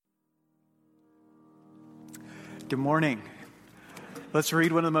Good morning. Let's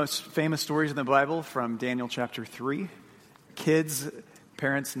read one of the most famous stories in the Bible from Daniel chapter 3. Kids,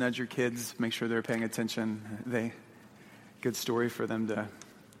 parents, nudge your kids, make sure they're paying attention. Good story for them to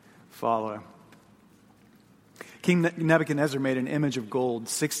follow. King Nebuchadnezzar made an image of gold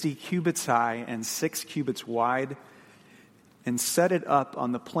 60 cubits high and 6 cubits wide and set it up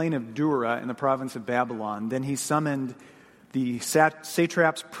on the plain of Dura in the province of Babylon. Then he summoned the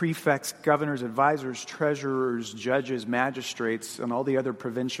satraps, prefects, governors, advisors, treasurers, judges, magistrates, and all the other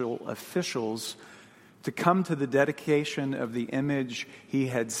provincial officials to come to the dedication of the image he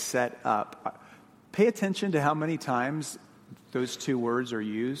had set up. Pay attention to how many times those two words are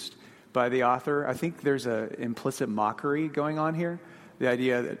used by the author. I think there's an implicit mockery going on here. The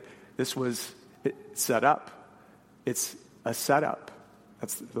idea that this was set up. It's a setup.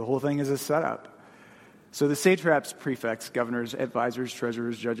 The whole thing is a setup. So the satraps, prefects, governors, advisors,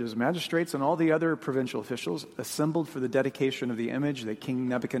 treasurers, judges, magistrates, and all the other provincial officials assembled for the dedication of the image that King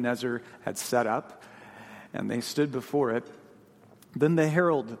Nebuchadnezzar had set up, and they stood before it. Then the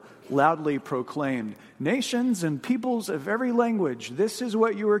herald loudly proclaimed, "Nations and peoples of every language, this is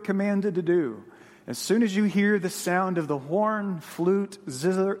what you are commanded to do. As soon as you hear the sound of the horn, flute,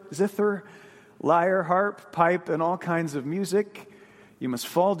 zither, lyre, harp, pipe, and all kinds of music, you must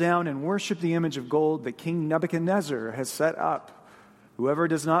fall down and worship the image of gold that King Nebuchadnezzar has set up. Whoever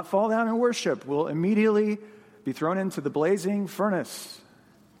does not fall down and worship will immediately be thrown into the blazing furnace."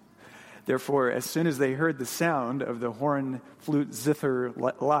 Therefore, as soon as they heard the sound of the horn, flute, zither,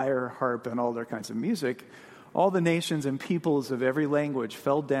 lyre, harp, and all their kinds of music, all the nations and peoples of every language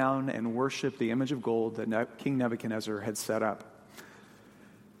fell down and worshiped the image of gold that King Nebuchadnezzar had set up.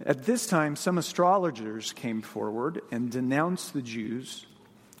 At this time, some astrologers came forward and denounced the Jews.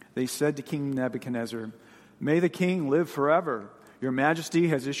 They said to King Nebuchadnezzar, "May the king live forever. Your majesty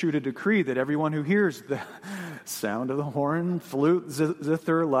has issued a decree that everyone who hears the sound of the horn, flute,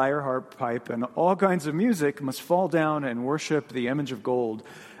 zither, lyre, harp, pipe, and all kinds of music must fall down and worship the image of gold,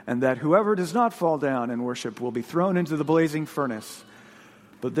 and that whoever does not fall down and worship will be thrown into the blazing furnace.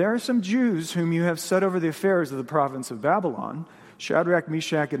 But there are some Jews whom you have set over the affairs of the province of Babylon, Shadrach,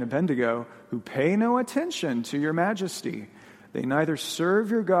 Meshach, and Abednego, who pay no attention to your majesty. They neither serve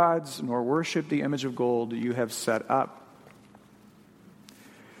your gods nor worship the image of gold you have set up."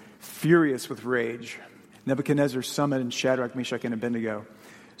 Furious with rage, Nebuchadnezzar summoned Shadrach, Meshach, and Abednego.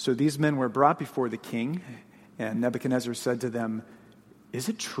 So these men were brought before the king, and Nebuchadnezzar said to them, "Is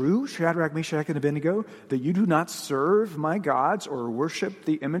it true, Shadrach, Meshach, and Abednego, that you do not serve my gods or worship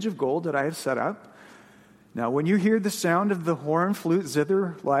the image of gold that I have set up? Now, when you hear the sound of the horn, flute,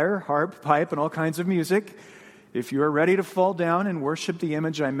 zither, lyre, harp, pipe, and all kinds of music, if you are ready to fall down and worship the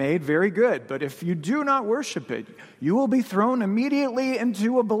image I made, very good. But if you do not worship it, you will be thrown immediately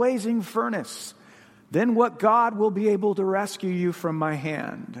into a blazing furnace. Then what God will be able to rescue you from my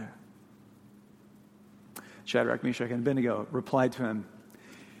hand?" Shadrach, Meshach, and Abednego replied to him,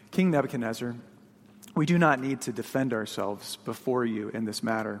 "King Nebuchadnezzar, we do not need to defend ourselves before you in this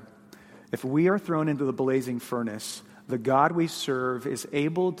matter. If we are thrown into the blazing furnace, the God we serve is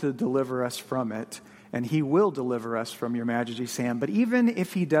able to deliver us from it, and he will deliver us from your majesty's hand. But even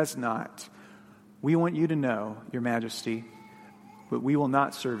if he does not, we want you to know, your majesty, that we will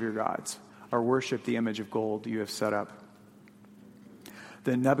not serve your gods or worship the image of gold you have set up."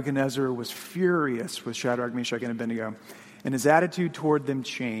 Then Nebuchadnezzar was furious with Shadrach, Meshach, and Abednego, and his attitude toward them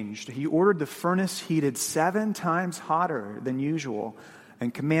changed. He ordered the furnace heated 7 times hotter than usual,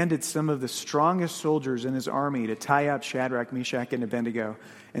 and commanded some of the strongest soldiers in his army to tie up Shadrach, Meshach, and Abednego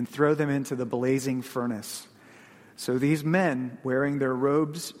and throw them into the blazing furnace. So these men, wearing their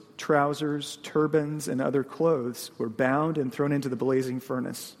robes, trousers, turbans, and other clothes, were bound and thrown into the blazing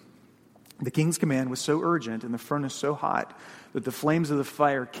furnace. The king's command was so urgent and the furnace so hot that the flames of the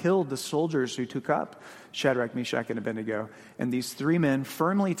fire killed the soldiers who took up Shadrach, Meshach, and Abednego. And these 3 men,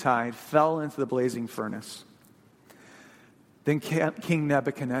 firmly tied, fell into the blazing furnace. Then King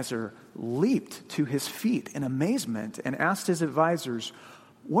Nebuchadnezzar leaped to his feet in amazement and asked his advisors,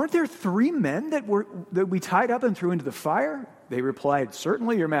 "Weren't there 3 men that we tied up and threw into the fire?" They replied,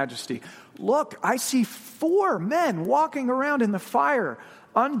 "Certainly, your majesty. Look, I see 4 men walking around in the fire,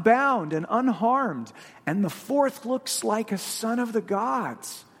 unbound and unharmed, and the 4th looks like a son of the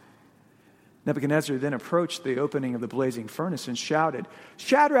gods." Nebuchadnezzar then approached the opening of the blazing furnace and shouted,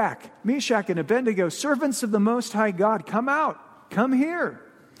 "Shadrach, Meshach, and Abednego, servants of the Most High God, come out, come here."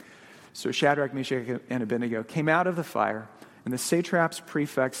 So Shadrach, Meshach, and Abednego came out of the fire, and the satraps,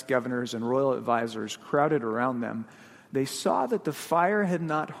 prefects, governors, and royal advisors crowded around them. They saw that the fire had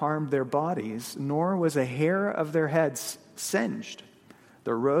not harmed their bodies, nor was a hair of their heads singed.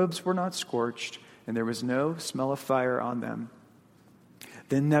 Their robes were not scorched, and there was no smell of fire on them.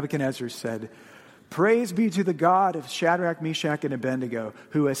 Then Nebuchadnezzar said, "Praise be to the God of Shadrach, Meshach, and Abednego,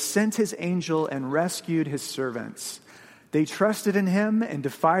 who has sent his angel and rescued his servants. They trusted in him and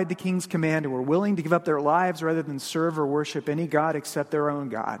defied the king's command and were willing to give up their lives rather than serve or worship any god except their own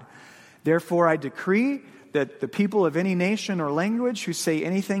God. Therefore I decree that the people of any nation or language who say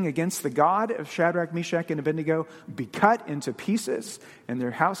anything against the God of Shadrach, Meshach, and Abednego be cut into pieces and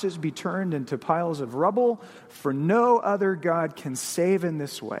their houses be turned into piles of rubble, for no other God can save in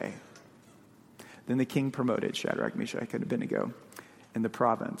this way." Then the king promoted Shadrach, Meshach, and Abednego in the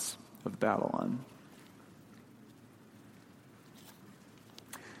province of Babylon.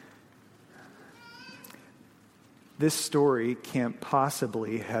 This story can't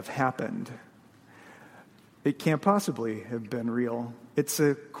possibly have happened. It can't possibly have been real. It's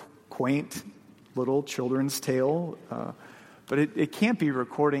a quaint little children's tale, but it can't be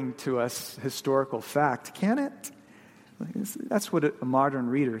recording to us historical fact, can it? That's what a modern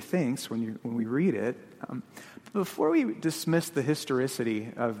reader thinks when we read it. Before we dismiss the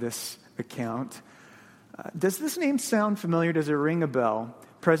historicity of this account, does this name sound familiar? Does it ring a bell?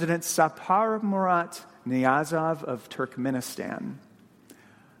 President Saparmurat Niyazov of Turkmenistan.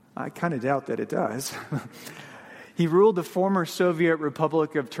 I kind of doubt that it does. He ruled the former Soviet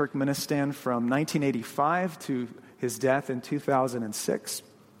Republic of Turkmenistan from 1985 to his death in 2006.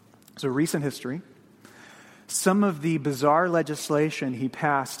 It's a recent history. Some of the bizarre legislation he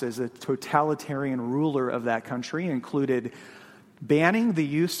passed as a totalitarian ruler of that country included banning the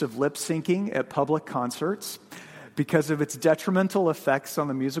use of lip syncing at public concerts because of its detrimental effects on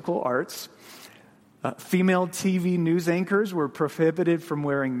the musical arts. Female TV news anchors were prohibited from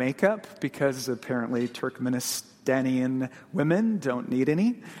wearing makeup because apparently Turkmenistanian women don't need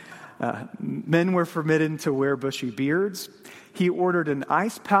any. Men were forbidden to wear bushy beards. He ordered an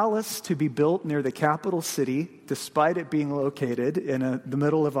ice palace to be built near the capital city, despite it being located in the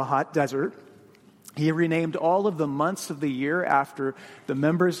middle of a hot desert. He renamed all of the months of the year after the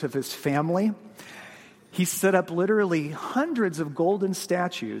members of his family. He set up literally hundreds of golden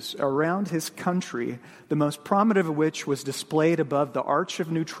statues around his country, the most prominent of which was displayed above the Arch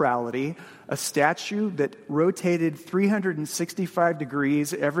of Neutrality, a statue that rotated 365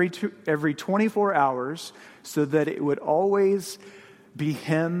 degrees every 24 hours so that it would always be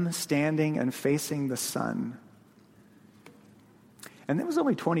him standing and facing the sun. And that was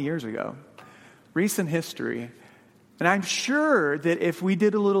only 20 years ago. Recent history. And I'm sure that if we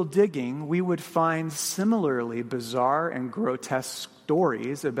did a little digging, we would find similarly bizarre and grotesque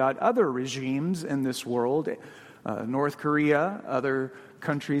stories about other regimes in this world, North Korea, other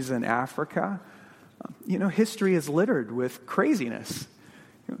countries in Africa. History is littered with craziness.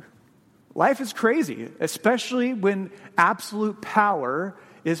 Life is crazy, especially when absolute power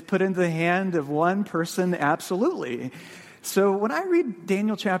is put into the hand of one person absolutely. So when I read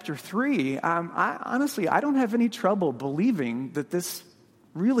Daniel chapter 3, I don't have any trouble believing that this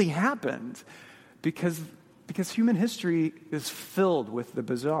really happened because human history is filled with the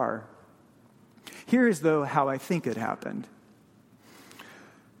bizarre. Here is, though, how I think it happened.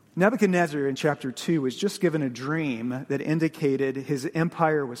 Nebuchadnezzar in chapter 2 was just given a dream that indicated his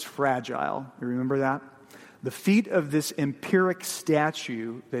empire was fragile. You remember that? The feet of this empiric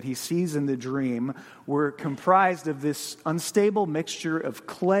statue that he sees in the dream were comprised of this unstable mixture of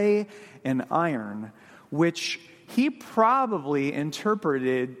clay and iron, which he probably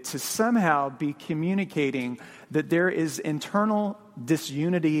interpreted to somehow be communicating that there is internal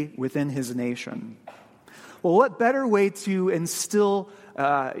disunity within his nation. Well, what better way to instill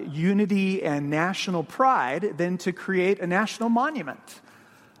unity and national pride than to create a national monument?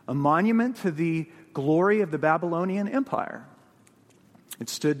 A monument to the glory of the Babylonian Empire. It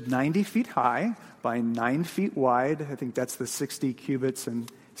stood 90 feet high by 9 feet wide. I think that's the 60 cubits and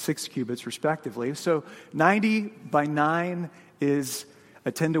 6 cubits respectively. So 90 by 9 is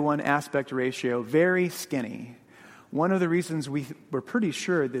a 10-to-1 aspect ratio, very skinny. One of the reasons we're pretty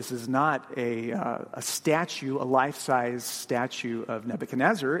sure this is not a statue, a life-size statue of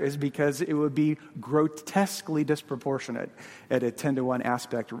Nebuchadnezzar, is because it would be grotesquely disproportionate at a 10-to-1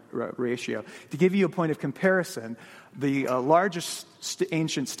 aspect ratio. To give you a point of comparison, the largest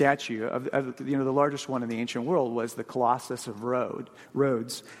ancient statue, the largest one in the ancient world was the Colossus of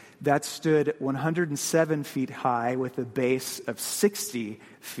Rhodes. That stood 107 feet high with a base of 60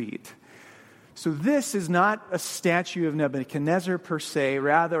 feet. So this is not a statue of Nebuchadnezzar per se,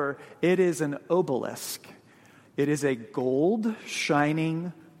 rather it is an obelisk. It is a gold,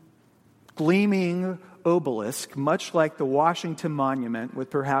 shining, gleaming obelisk, much like the Washington Monument,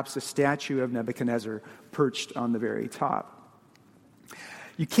 with perhaps a statue of Nebuchadnezzar perched on the very top.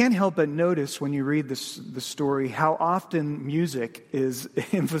 You can't help but notice when you read the story how often music is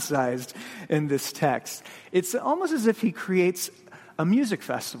emphasized in this text. It's almost as if he creates a music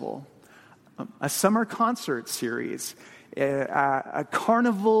festival, a summer concert series, a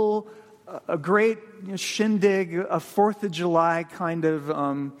carnival, a great shindig, a 4th of July kind of,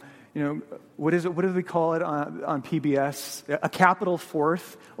 what is it? What do we call it on PBS? A Capitol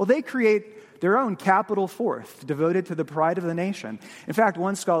Fourth. Well, they create their own Capitol Fourth, devoted to the pride of the nation. In fact,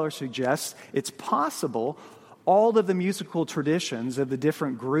 one scholar suggests it's possible all of the musical traditions of the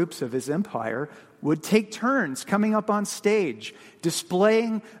different groups of his empire would take turns coming up on stage,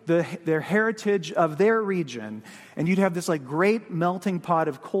 displaying their heritage of their region. And you'd have this great melting pot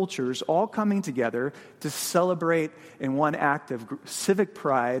of cultures all coming together to celebrate in one act of civic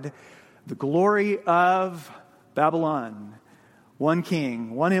pride the glory of Babylon. One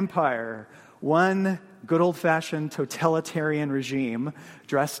king, one empire, one good old-fashioned totalitarian regime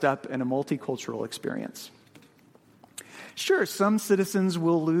dressed up in a multicultural experience. Sure, some citizens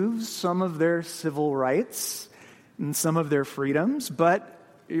will lose some of their civil rights and some of their freedoms, but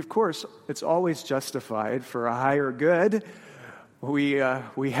of course, it's always justified for a higher good. We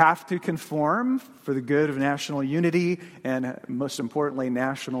have to conform for the good of national unity and, most importantly,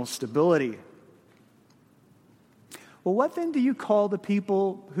 national stability. Well, what then do you call the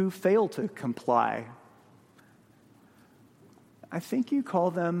people who fail to comply? I think you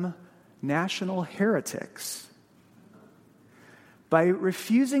call them national heretics. By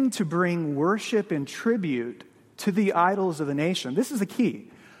refusing to bring worship and tribute to the idols of the nation, this is the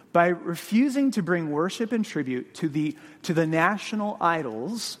key. By refusing to bring worship and tribute to the national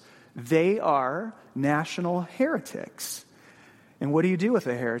idols, they are national heretics. And what do you do with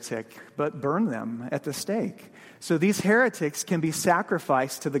a heretic but burn them at the stake? So these heretics can be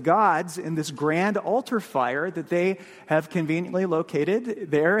sacrificed to the gods in this grand altar fire that they have conveniently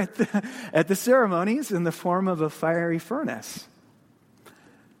located there at the ceremonies in the form of a fiery furnace.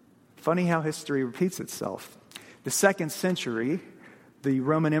 Funny how history repeats itself. The 2nd century, the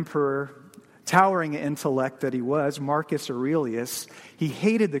Roman emperor, towering intellect that he was, Marcus Aurelius, he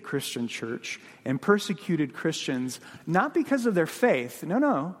hated the Christian church and persecuted Christians not because of their faith.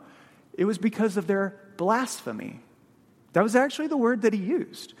 No. It was because of their blasphemy. That was actually the word that he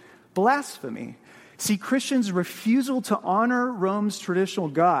used. Blasphemy. See, Christians' refusal to honor Rome's traditional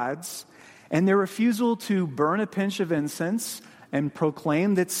gods and their refusal to burn a pinch of incense and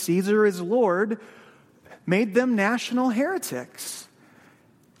proclaim that Caesar is Lord made them national heretics.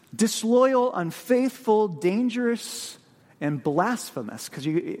 Disloyal, unfaithful, dangerous, and blasphemous.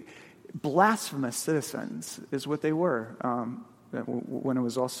 Blasphemous citizens is what they were when it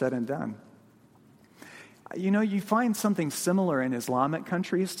was all said and done. You find something similar in Islamic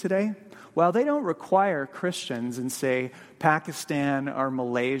countries today. While they don't require Christians in, say, Pakistan or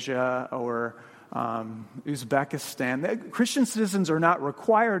Malaysia or Uzbekistan, Christian citizens are not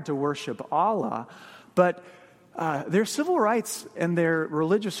required to worship Allah, but their civil rights and their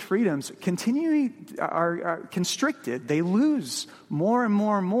religious freedoms continually are constricted. They lose more and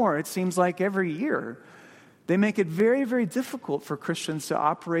more and more, it seems like, every year. They make it very, very difficult for Christians to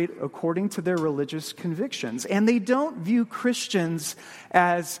operate according to their religious convictions. And they don't view Christians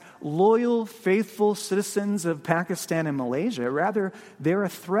as loyal, faithful citizens of Pakistan and Malaysia. Rather, they're a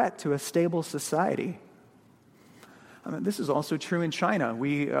threat to a stable society. This is also true in China.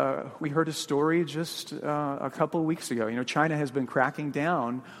 We heard a story just a couple of weeks ago. China has been cracking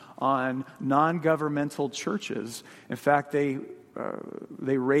down on non-governmental churches. In fact, they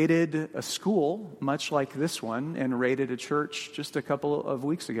raided a school, much like this one, and raided a church just a couple of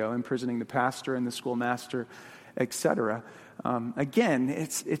weeks ago, imprisoning the pastor and the schoolmaster, etc. Again,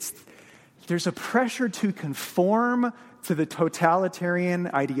 there's a pressure to conform to the totalitarian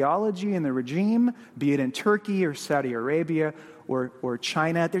ideology and the regime, be it in Turkey or Saudi Arabia or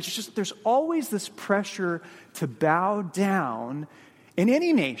China. There's always this pressure to bow down in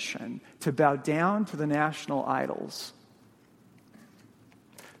any nation, to bow down to the national idols.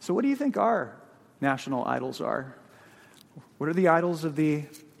 So what do you think our national idols are? What are the idols of the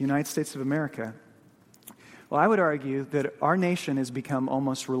United States of America? Well, I would argue that our nation has become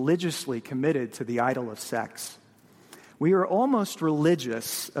almost religiously committed to the idol of sex. We are almost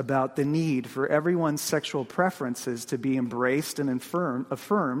religious about the need for everyone's sexual preferences to be embraced and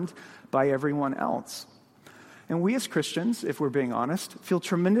affirmed by everyone else. And we as Christians, if we're being honest, feel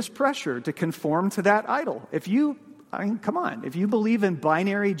tremendous pressure to conform to that idol. If you believe in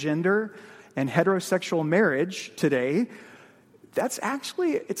binary gender and heterosexual marriage today, that's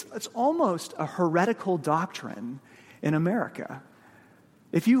actually, it's almost a heretical doctrine in America.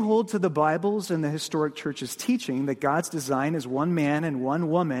 If you hold to the Bible's and the historic church's teaching that God's design is one man and one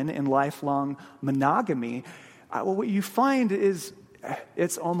woman in lifelong monogamy, what you find is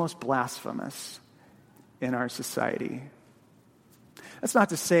it's almost blasphemous in our society. That's not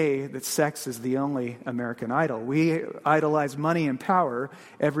to say that sex is the only American idol. We idolize money and power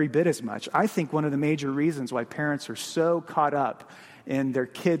every bit as much. I think one of the major reasons why parents are so caught up in their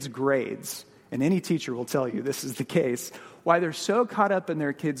kids' grades, and any teacher will tell you this is the case, why they're so caught up in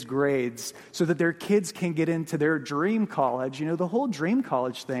their kids' grades so that their kids can get into their dream college. The whole dream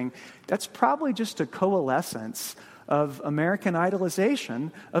college thing, that's probably just a coalescence of American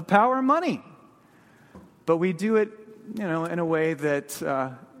idolization of power and money. But we do it, in a way that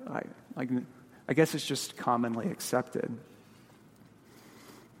I guess it's just commonly accepted.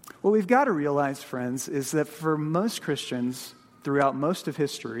 What we've got to realize, friends, is that for most Christians throughout most of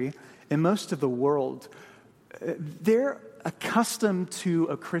history and most of the world, they're accustomed to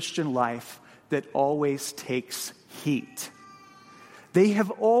a Christian life that always takes heat. They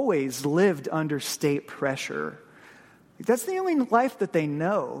have always lived under state pressure. That's the only life that they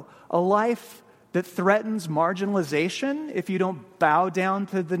know, a life that threatens marginalization if you don't bow down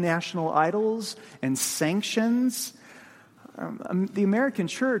to the national idols and sanctions. The American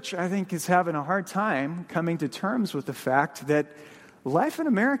church, I think, is having a hard time coming to terms with the fact that life in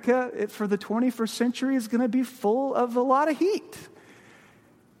America for the 21st century is going to be full of a lot of heat,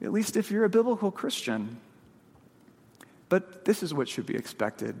 at least if you're a biblical Christian. But this is what should be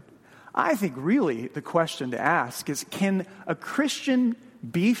expected. I think really the question to ask is, can a Christian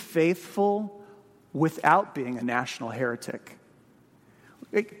be faithful without being a national heretic?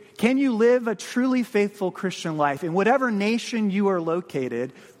 Can you live a truly faithful Christian life in whatever nation you are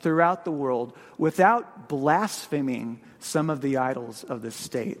located throughout the world without blaspheming some of the idols of the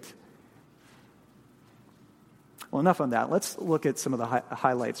state? Well, enough on that. Let's look at some of the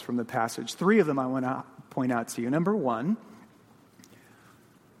highlights from the passage. 3 of them I want to point out to you. Number 1,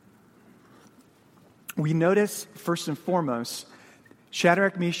 we notice, first and foremost,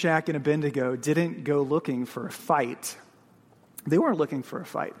 Shadrach, Meshach, and Abednego didn't go looking for a fight. They weren't looking for a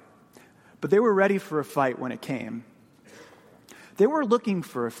fight, but they were ready for a fight when it came. They were looking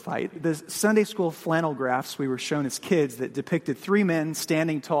for a fight. The Sunday school flannel graphs we were shown as kids that depicted 3 men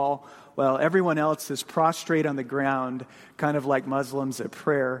standing tall while everyone else is prostrate on the ground, kind of like Muslims at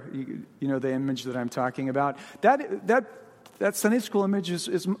prayer. You know the image that I'm talking about. That Sunday school image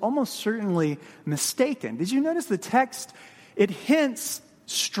is almost certainly mistaken. Did you notice the text? It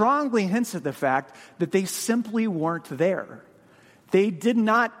strongly hints at the fact that they simply weren't there. They did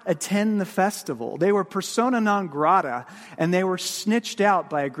not attend the festival. They were persona non grata, and they were snitched out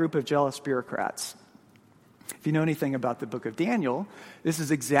by a group of jealous bureaucrats. If you know anything about the book of Daniel, this is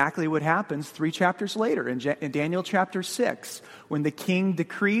exactly what happens 3 chapters later in Daniel chapter 6, when the king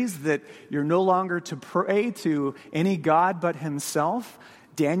decrees that you're no longer to pray to any god but himself.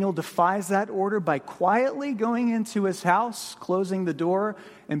 Daniel defies that order by quietly going into his house, closing the door,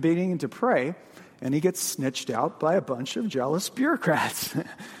 and beginning to pray. And he gets snitched out by a bunch of jealous bureaucrats.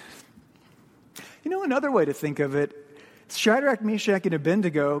 Another way to think of it, Shadrach, Meshach, and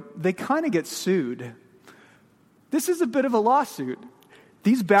Abednego, they kind of get sued. This is a bit of a lawsuit.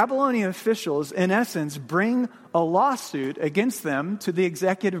 These Babylonian officials, in essence, bring a lawsuit against them to the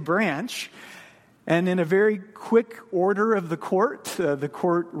executive branch. And in a very quick order of the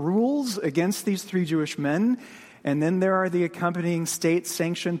court rules against these 3 Jewish men. And then there are the accompanying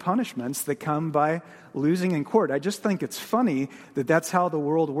state-sanctioned punishments that come by losing in court. I just think it's funny that that's how the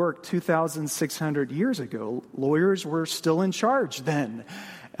world worked 2,600 years ago. Lawyers were still in charge then,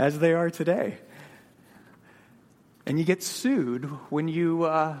 as they are today. And you get sued when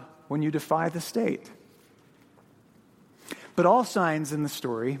you defy the state. But all signs in the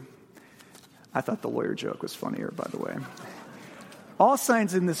story, I thought the lawyer joke was funnier, by the way. All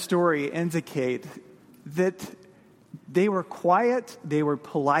signs in the story indicate that they were quiet, they were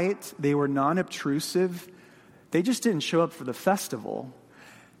polite, they were non-obtrusive. They just didn't show up for the festival.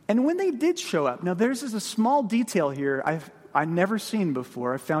 And when they did show up, now there's a small detail here I've never seen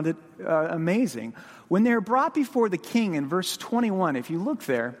before. I found it amazing. When they're brought before the king in verse 21, if you look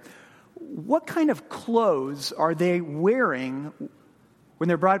there, what kind of clothes are they wearing when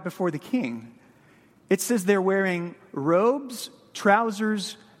they're brought before the king? It says they're wearing robes,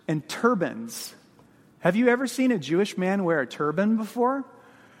 trousers, and turbans. Have you ever seen a Jewish man wear a turban before?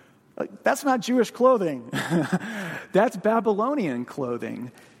 That's not Jewish clothing. That's Babylonian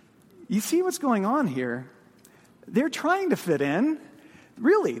clothing. You see what's going on here? They're trying to fit in.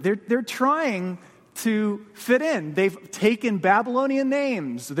 Really, they're trying to fit in. They've taken Babylonian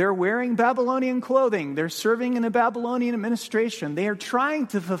names. They're wearing Babylonian clothing. They're serving in a Babylonian administration. They are trying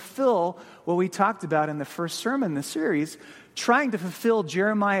to fulfill what we talked about in the first sermon in the series, trying to fulfill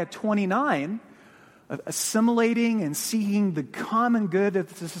Jeremiah 29, assimilating and seeking the common good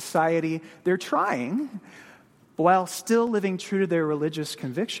of the society. They're trying while still living true to their religious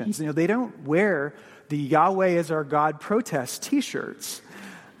convictions. They don't wear the Yahweh is our God protest t-shirts.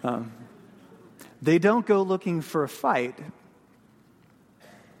 They don't go looking for a fight,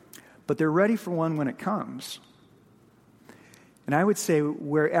 but they're ready for one when it comes. And I would say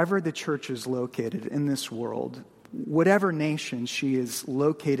wherever the church is located in this world, whatever nation she is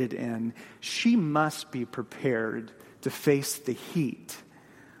located in, she must be prepared to face the heat.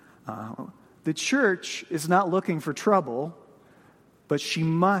 The church is not looking for trouble, but she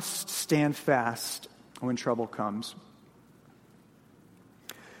must stand fast when trouble comes.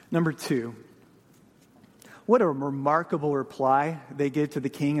 Number 2, what a remarkable reply they give to the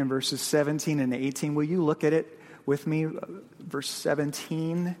king in verses 17 and 18. Will you look at it with me? Verse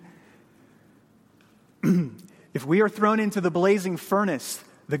 17. If we are thrown into the blazing furnace,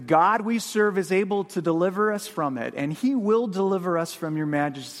 the God we serve is able to deliver us from it, and he will deliver us from your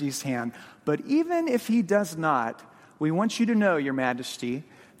majesty's hand. But even if he does not, we want you to know, your majesty,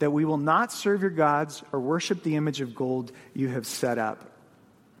 that we will not serve your gods or worship the image of gold you have set up.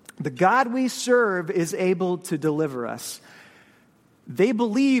 The God we serve is able to deliver us. They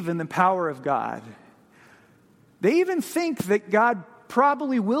believe in the power of God. They even think that God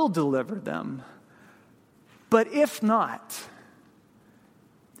probably will deliver them. But if not,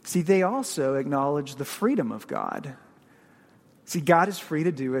 see, they also acknowledge the freedom of God. See, God is free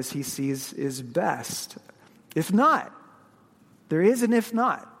to do as he sees is best. If not, there is an if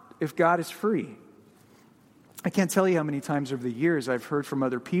not, if God is free. I can't tell you how many times over the years I've heard from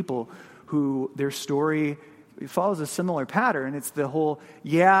other people who their story follows a similar pattern. It's the whole,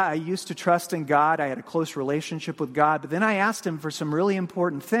 I used to trust in God. I had a close relationship with God. But then I asked him for some really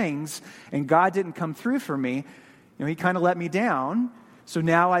important things, and God didn't come through for me. He kind of let me down. So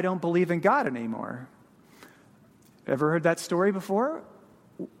now I don't believe in God anymore. Ever heard that story before?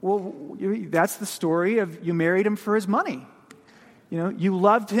 Well, that's the story of you married him for his money. You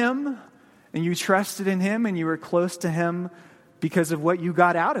loved him, and you trusted in him, and you were close to him because of what you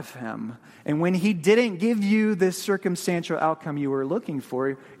got out of him. And when he didn't give you this circumstantial outcome you were looking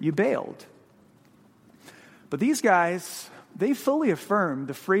for, you bailed. But these guys, they fully affirm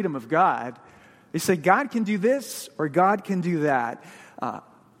the freedom of God. They say, God can do this or God can do that.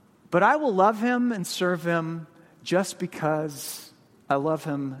 But I will love him and serve him just because I love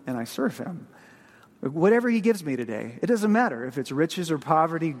him and I serve him. Whatever he gives me today, it doesn't matter if it's riches or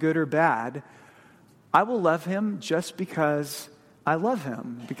poverty, good or bad. I will love him just because I love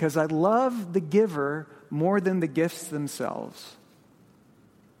him, because I love the giver more than the gifts themselves.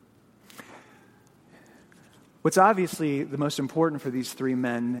 What's obviously the most important for these three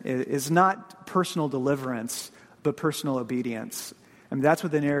men is not personal deliverance, but personal obedience. And that's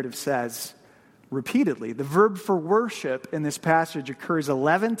what the narrative says repeatedly. The verb for worship in this passage occurs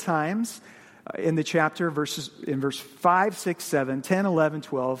 11 times in the chapter, in verse 5, 6, 7, 10, 11,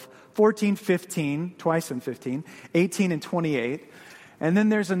 12, 14, 15, twice in 15, 18, and 28. And then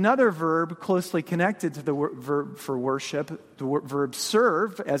there's another verb closely connected to the verb for worship, the verb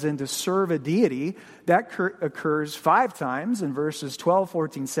serve, as in to serve a deity. That occurs 5 times in verses 12,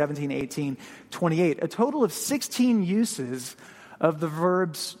 14, 17, 18, 28. A total of 16 uses of the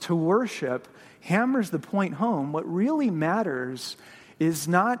verbs to worship hammers the point home. What really matters is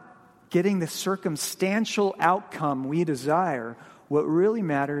not getting the circumstantial outcome we desire. What really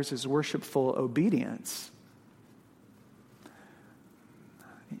matters is worshipful obedience.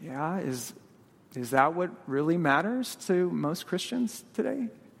 Is that what really matters to most Christians today?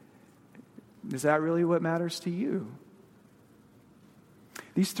 Is that really what matters to you?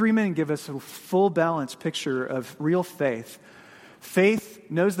 These three men give us a full balanced picture of real faith. Faith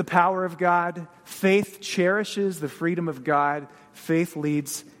knows the power of God. Faith cherishes the freedom of God. Faith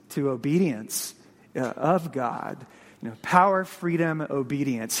leads to obedience of God. Power, freedom,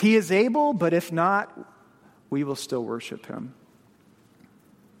 obedience. He is able, but if not, we will still worship him.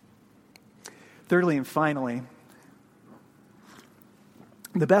 Thirdly and finally,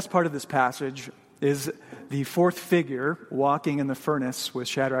 the best part of this passage is the fourth figure walking in the furnace with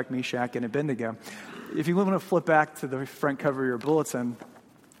Shadrach, Meshach, and Abednego. If you want to flip back to the front cover of your bulletin,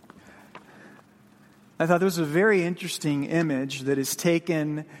 I thought there was a very interesting image that is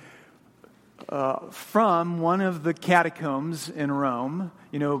taken from one of the catacombs in Rome.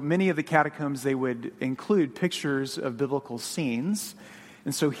 Many of the catacombs, they would include pictures of biblical scenes.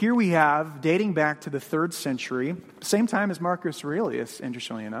 And so here we have, dating back to the 3rd century, same time as Marcus Aurelius,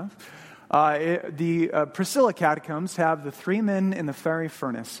 interestingly enough, the Priscilla catacombs have the 3 men in the fiery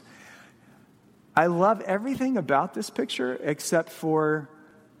furnace. I love everything about this picture except for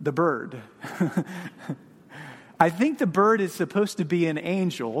the bird. I think the bird is supposed to be an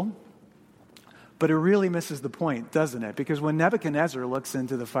angel, but it really misses the point, doesn't it? Because when Nebuchadnezzar looks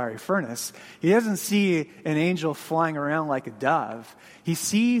into the fiery furnace, he doesn't see an angel flying around like a dove. He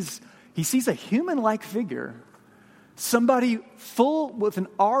sees a human-like figure, somebody full with an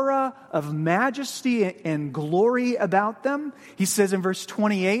aura of majesty and glory about them. He says in verse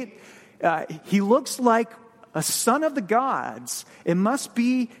 28, he looks like a son of the gods. It must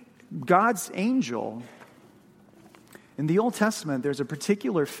be God's angel. In the Old Testament, there's a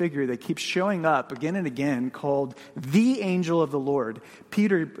particular figure that keeps showing up again and again called the angel of the Lord.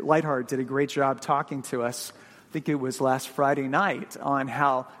 Peter Leithart did a great job talking to us, I think it was last Friday night, on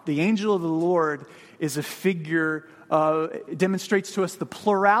how the angel of the Lord is a figure, demonstrates to us the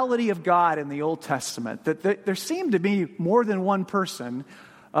plurality of God in the Old Testament. That there seemed to be more than one person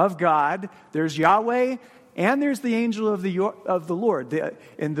of God. There's Yahweh, and there's the angel of the Lord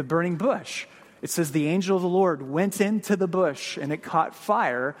in the burning bush. It says the angel of the Lord went into the bush and it caught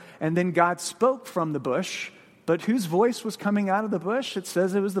fire, and then God spoke from the bush. But whose voice was coming out of the bush? It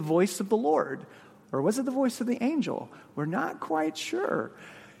says it was the voice of the Lord. Or was it the voice of the angel? We're not quite sure.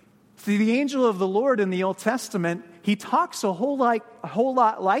 See, the angel of the Lord in the Old Testament, he talks a whole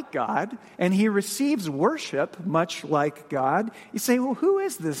lot like God, and he receives worship much like God. You say, well, who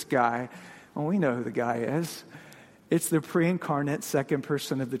is this guy? Well, we know who the guy is. It's the pre-incarnate second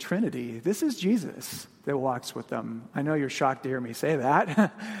person of the Trinity. This is Jesus that walks with them. I know you're shocked to hear me say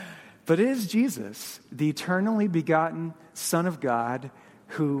that, but it is Jesus, the eternally begotten Son of God,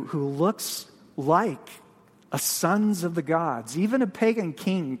 who looks like a sons of the gods. Even a pagan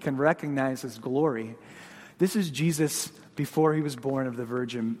king can recognize his glory. This is Jesus before he was born of the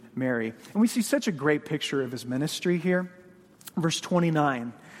Virgin Mary. And we see such a great picture of his ministry here. Verse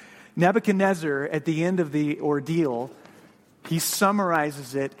 29. Nebuchadnezzar, at the end of the ordeal, he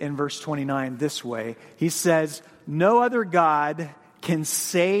summarizes it in verse 29 this way. He says, "No other God can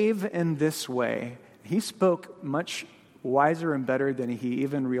save in this way." He spoke much wiser and better than he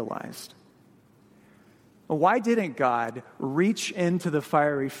even realized. Why didn't God reach into the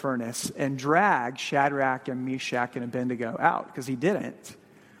fiery furnace and drag Shadrach and Meshach and Abednego out? Because he didn't.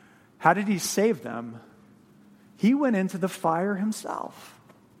 How did he save them? He went into the fire himself.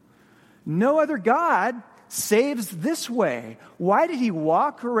 No other God saves this way. Why did he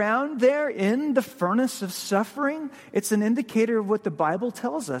walk around there in the furnace of suffering? It's an indicator of what the Bible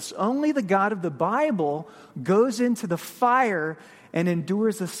tells us. Only the God of the Bible goes into the fire and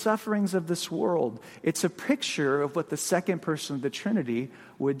endures the sufferings of this world. It's a picture of what the second person of the Trinity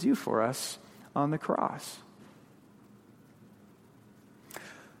would do for us on the cross.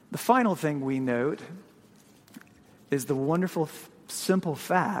 The final thing we note is the wonderful, simple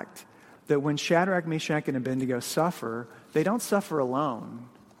fact that when Shadrach, Meshach, and Abednego suffer, they don't suffer alone.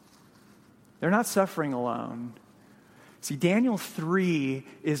 They're not suffering alone. See, Daniel 3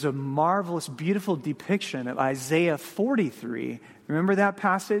 is a marvelous, beautiful depiction of Isaiah 43. Remember that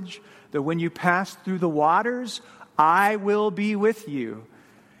passage? That when you pass through the waters, I will be with you.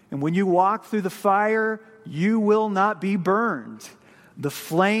 And when you walk through the fire, you will not be burned. The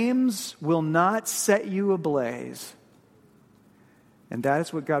flames will not set you ablaze. And that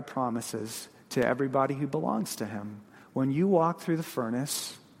is what God promises to everybody who belongs to him. When you walk through the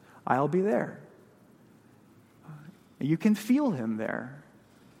furnace, I'll be there. You can feel him there.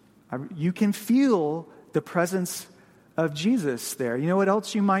 You can feel the presence of Jesus there. You know what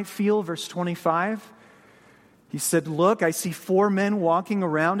else you might feel? Verse 25. He said, "Look, I see 4 men walking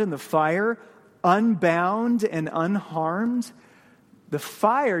around in the fire, unbound and unharmed." The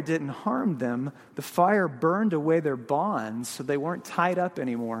fire didn't harm them. The fire burned away their bonds, so they weren't tied up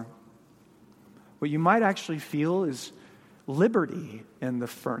anymore. What you might actually feel is liberty in the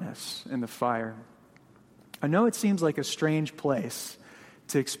furnace, in the fire. I know it seems like a strange place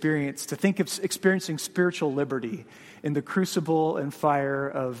to think of experiencing spiritual liberty in the crucible and fire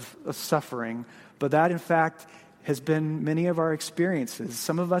of suffering, but that, in fact, has been many of our experiences.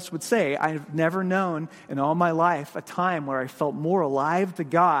 Some of us would say, I've never known in all my life a time where I felt more alive to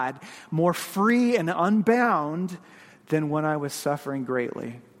God, more free and unbound than when I was suffering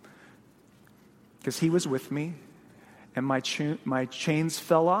greatly. Because he was with me, and my chains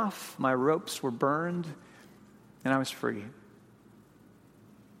fell off, my ropes were burned, and I was free.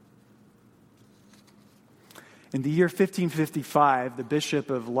 In the year 1555, the Bishop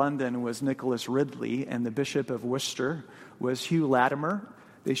of London was Nicholas Ridley, and the Bishop of Worcester was Hugh Latimer.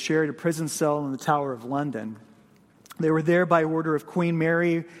 They shared a prison cell in the Tower of London. They were there by order of Queen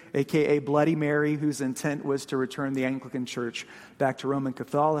Mary, a.k.a. Bloody Mary, whose intent was to return the Anglican Church back to Roman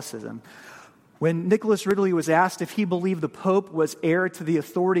Catholicism. When Nicholas Ridley was asked if he believed the Pope was heir to the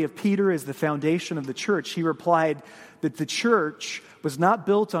authority of Peter as the foundation of the church, he replied that the church was not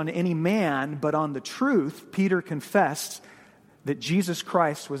built on any man, but on the truth. Peter confessed that Jesus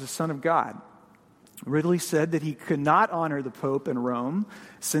Christ was the Son of God. Ridley said that he could not honor the Pope in Rome,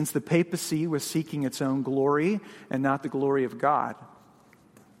 since the papacy was seeking its own glory and not the glory of God.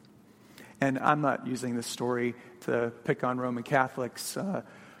 And I'm not using this story to pick on Roman Catholics.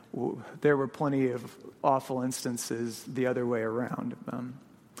 There were plenty of awful instances the other way around.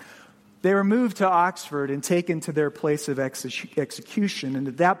 They were moved to Oxford and taken to their place of execution. And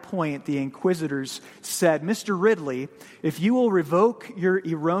at that point, the inquisitors said, "Mr. Ridley, if you will revoke your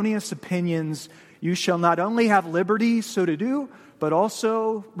erroneous opinions, you shall not only have liberty so to do, but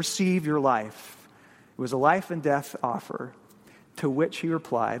also receive your life." It was a life and death offer, to which he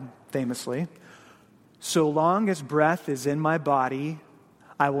replied, famously, "So long as breath is in my body,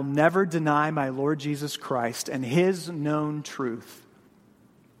 I will never deny my Lord Jesus Christ and His known truth."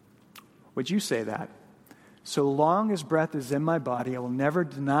 Would you say that? So long as breath is in my body, I will never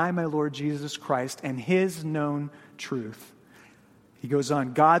deny my Lord Jesus Christ and His known truth. He goes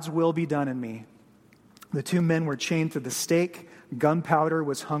on, "God's will be done in me." The two men were chained to the stake. Gunpowder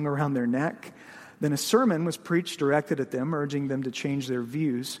was hung around their neck. Then a sermon was preached directed at them, urging them to change their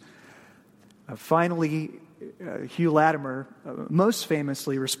views. Finally, Hugh Latimer most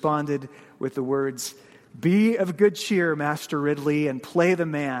famously responded with the words, "Be of good cheer, Master Ridley, and play the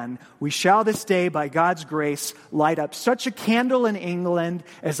man. We shall this day, by God's grace, light up such a candle in England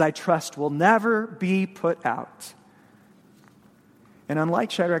as I trust will never be put out." And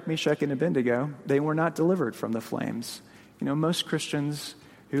unlike Shadrach, Meshach, and Abednego, they were not delivered from the flames. You know, most Christians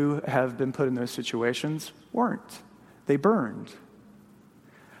who have been put in those situations weren't. They burned.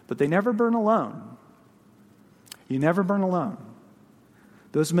 But they never burn alone. You never burn alone.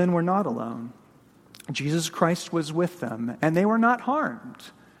 Those men were not alone. Jesus Christ was with them, and they were not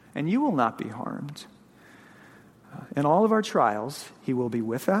harmed, and you will not be harmed. In all of our trials, He will be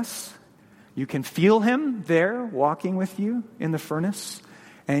with us. You can feel Him there walking with you in the furnace,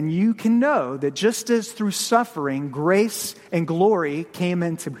 and you can know that just as through suffering, grace and glory came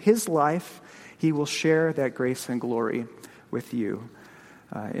into His life, He will share that grace and glory with you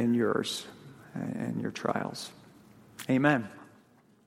in yours and your trials. Amen.